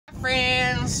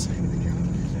friends.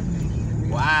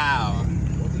 Wow.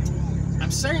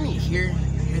 I'm starting to hear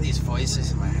these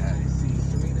voices in my head.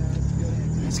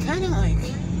 It's kind of like,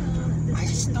 I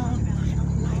don't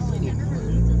know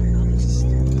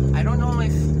anymore. I don't know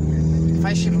if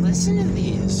I should listen to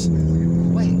these.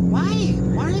 Wait, why?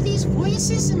 Why are these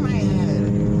voices in my head? I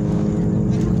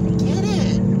don't get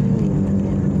it.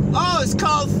 Oh, it's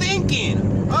called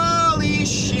thinking. Holy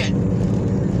shit.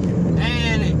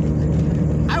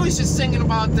 And I was just thinking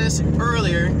about this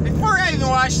earlier, before I even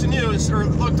watched the news, or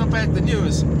looked up at the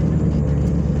news.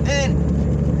 And,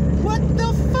 what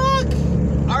the fuck?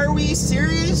 Are we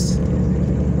serious?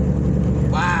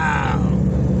 Wow.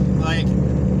 Like,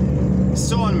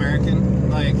 so un-American.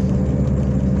 Like,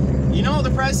 you know,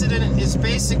 the president is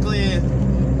basically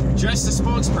just a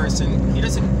spokesperson. He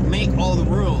doesn't make all the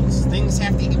rules. Things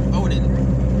have to get voted.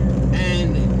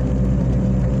 And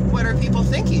what are people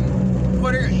thinking?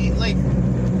 What are, like,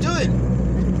 dude,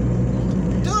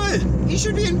 he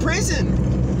should be in prison.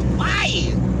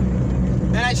 Why?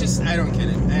 And I don't get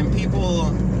it. And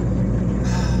people,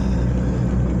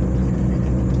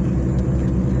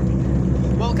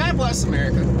 well, God bless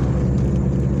America.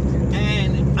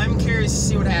 And I'm curious to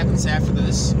see what happens after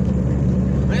this.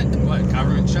 What,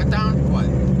 government shutdown? What?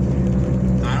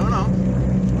 I don't know.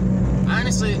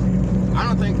 Honestly, I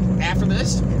don't think after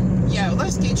this, yeah,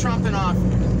 let's get Trump and off.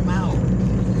 Wow.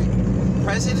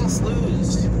 Presidents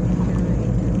lose.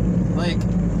 Like,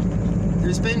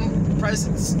 there's been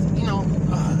presidents, you know,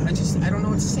 I don't know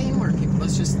what to say anymore, people.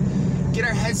 Let's just get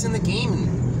our heads in the game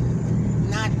and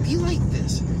not be like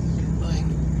this. Like,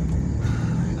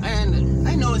 and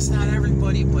I know it's not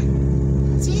everybody, but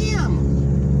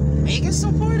damn, MAGA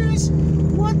supporters?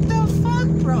 What the fuck,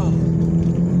 bro?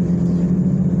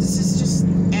 This is just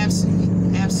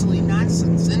absolutely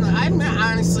nonsense. And I'm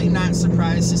honestly not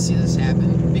surprised to see this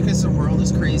happen, because the world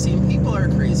is crazy and people are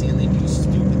crazy and they do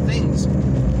stupid things.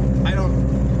 I don't,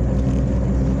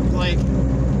 like,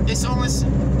 it's almost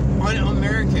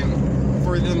un-American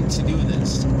for them to do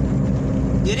this.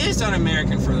 It is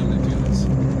un-American for them to do this.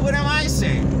 What am I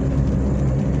saying?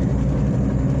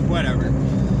 Whatever.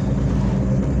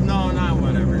 No, not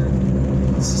whatever.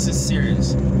 This is just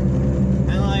serious.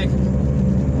 And, like,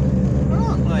 I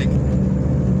don't, like,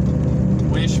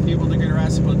 wish people to get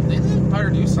arrested, but they better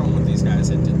do something with these guys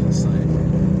that did this. Like,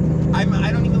 I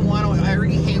don't even want to, I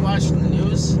already hate watching the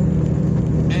news,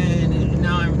 and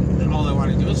now all I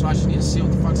want to do is watch the news, see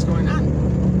what the fuck's going on.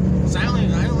 Because I only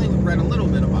read a little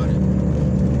bit about it.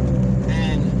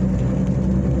 And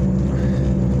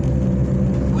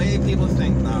the way people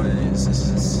think nowadays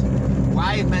is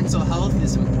why mental health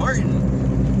is important.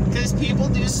 Because people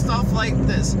do stuff like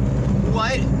this.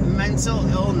 What mental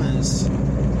illness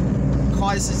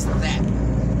causes that?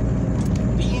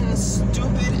 Being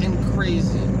stupid and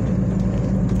crazy.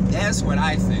 That's what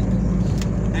I think.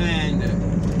 And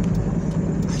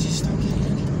I just don't get it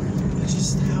anymore. It's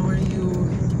just, how are you?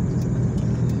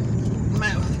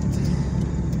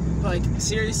 Like,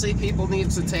 seriously, people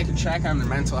need to take a check on their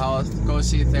mental health, go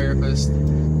see a therapist,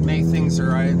 make things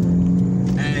alright,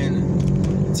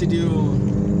 and to do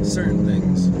certain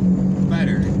things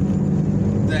better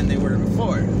than they were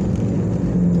before.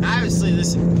 Obviously,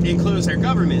 this includes our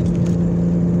government,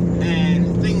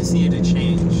 and things need to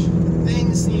change.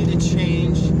 Things need to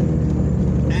change,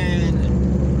 and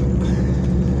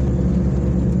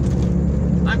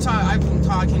I've been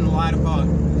talking a lot about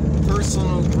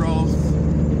personal growth,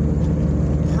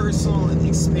 personal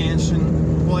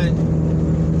expansion, but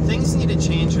things need to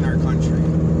change in our country.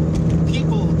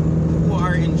 People who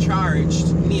are in charge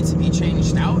need to be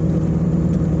changed out.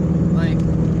 Like,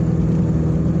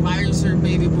 why is there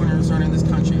baby boomers running this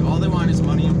country? All they want is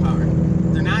money and power.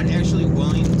 They're not actually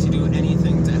willing to do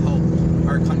anything to help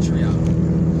our country out.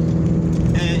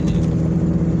 And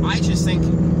I just think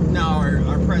now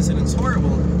our president's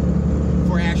horrible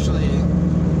for actually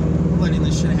letting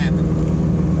this shit happen.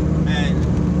 And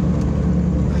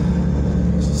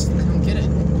I don't get it.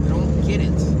 I don't get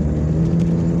it.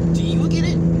 Do you get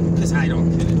it? Because I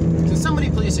don't get it. Can somebody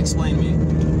please explain to me,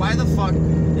 why the fuck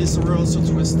is the world so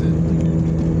twisted?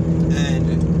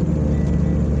 And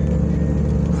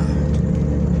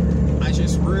I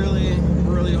just really,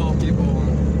 really hope people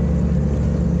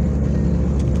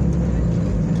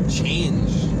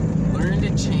change. Learn to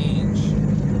change.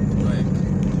 Like,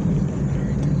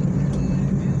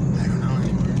 I don't know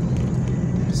anymore.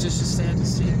 It's just sad to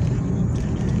see.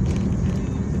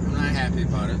 I'm not happy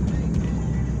about it.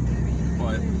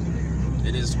 But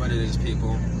it is what it is,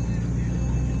 people.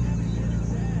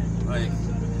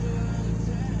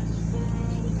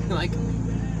 Like,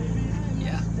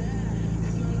 yeah.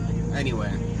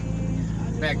 Anyway,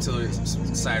 back to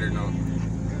the cider note.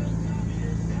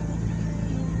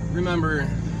 Remember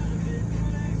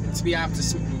to be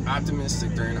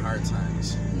optimistic during hard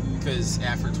times. Because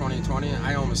after 2020,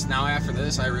 now after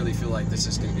this, I really feel like this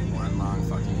is going to be one long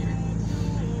fucking year.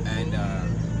 And,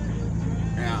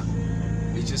 yeah,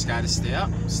 you just got to stay up,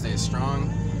 stay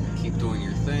strong, keep doing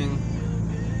your thing,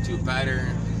 do better,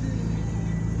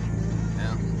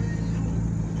 yeah,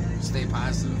 stay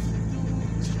positive.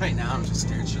 Right now, I'm just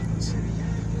scared shitless.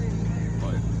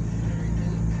 But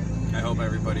I hope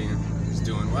everybody is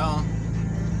doing well.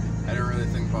 I didn't really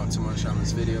think about too much on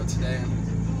this video today.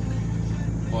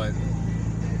 But,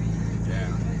 yeah.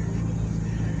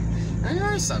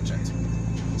 Another subject.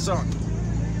 So,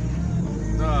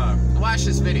 watch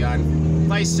this video on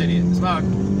Vice City. It's about a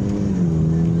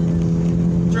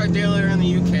drug dealer in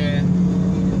the UK.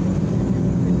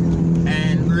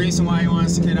 And the reason why he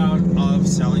wants to get out of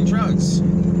selling drugs.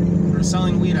 Or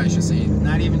selling weed, I should say.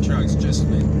 Not even drugs, just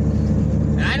weed.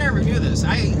 And I never knew this.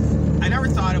 I never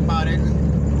thought about it.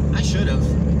 I should have.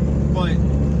 But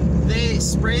they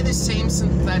spray the same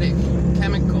synthetic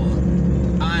chemical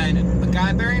on a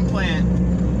guy-bearing plant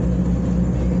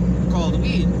called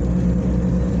weed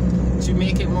to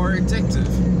make it more addictive.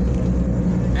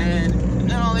 And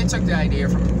they took the idea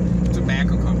from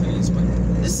tobacco companies, but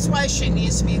this is why shit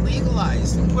needs to be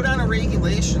legalized and put on a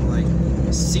regulation. Like,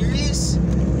 serious?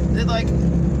 They're like,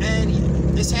 and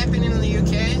this happening in the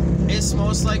UK, it's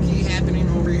most likely happening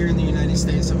over here in the United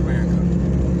States of America.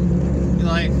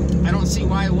 Like, I don't see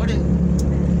why it wouldn't.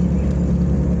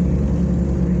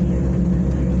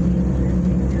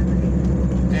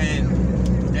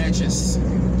 And it just,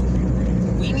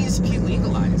 weed needs to be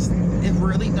legalized. It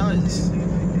really does.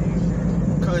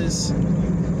 Because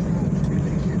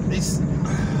it's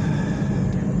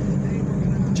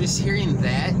just hearing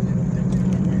that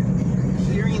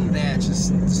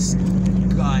just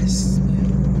disgusts me.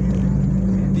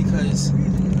 Because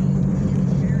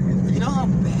you know how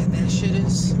bad that shit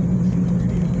is? And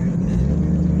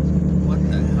what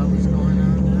the hell is going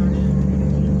on down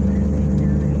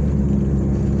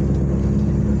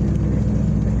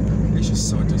here? It's just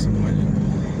so disappointing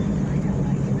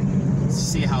to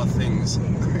see how things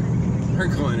are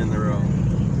going in the road.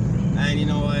 And you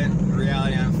know what?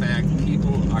 Reality on fact,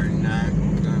 people are not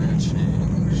gonna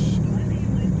change.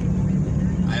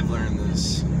 I've learned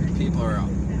this. People are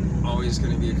always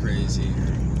gonna be crazy.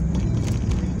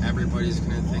 Everybody's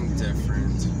gonna think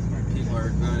different. People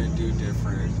are gonna do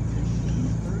different.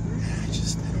 I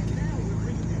just don't get it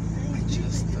anymore. I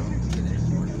just don't get it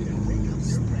anymore, people.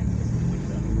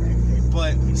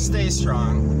 But stay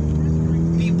strong.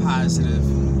 Be positive.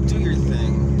 Do your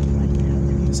thing.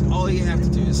 Because all you have to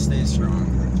do is stay strong.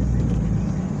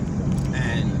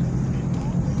 And,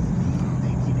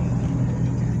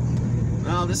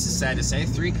 well, this is sad to say.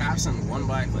 3 cops and 1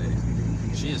 black lady.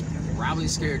 She is probably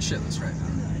scared shitless right now.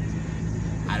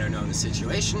 I don't know the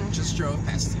situation, just drove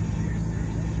past it.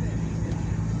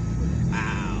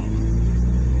 Wow.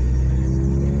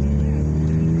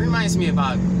 Reminds me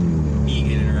about me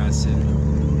getting arrested.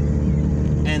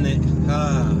 And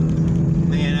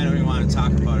man, I don't even want to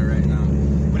talk about it right now.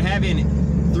 But having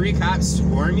 3 cops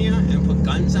swarm you and put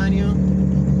guns on you,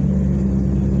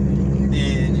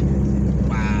 and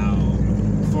wow,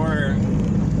 for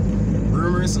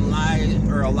rumors and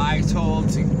a lie told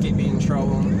to get me in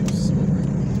trouble.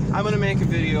 I'm gonna make a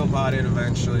video about it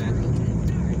eventually. I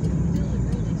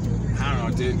don't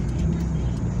know, dude.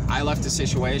 I left the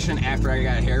situation after I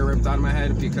got hair ripped out of my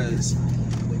head because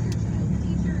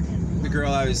the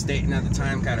girl I was dating at the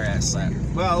time got her ass slapped.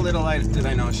 Well, little did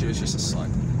I know she was just a slut.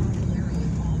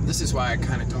 This is why I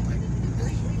kind of don't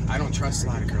I don't trust a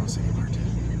lot of girls anymore,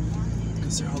 dude.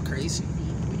 Because they're all crazy.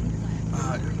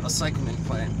 A psycho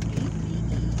play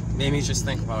made me just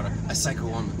think about a psycho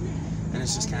woman. And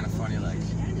it's just kind of funny, like,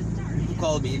 people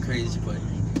call me crazy, but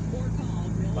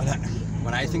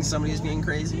when I think somebody's being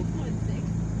crazy,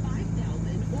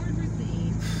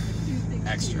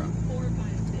 extra,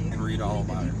 and read all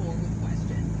about it.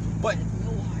 But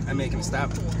I'm making a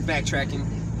stop, backtracking,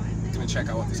 gonna check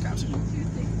out what these cops are doing.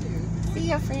 See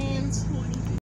ya, friends.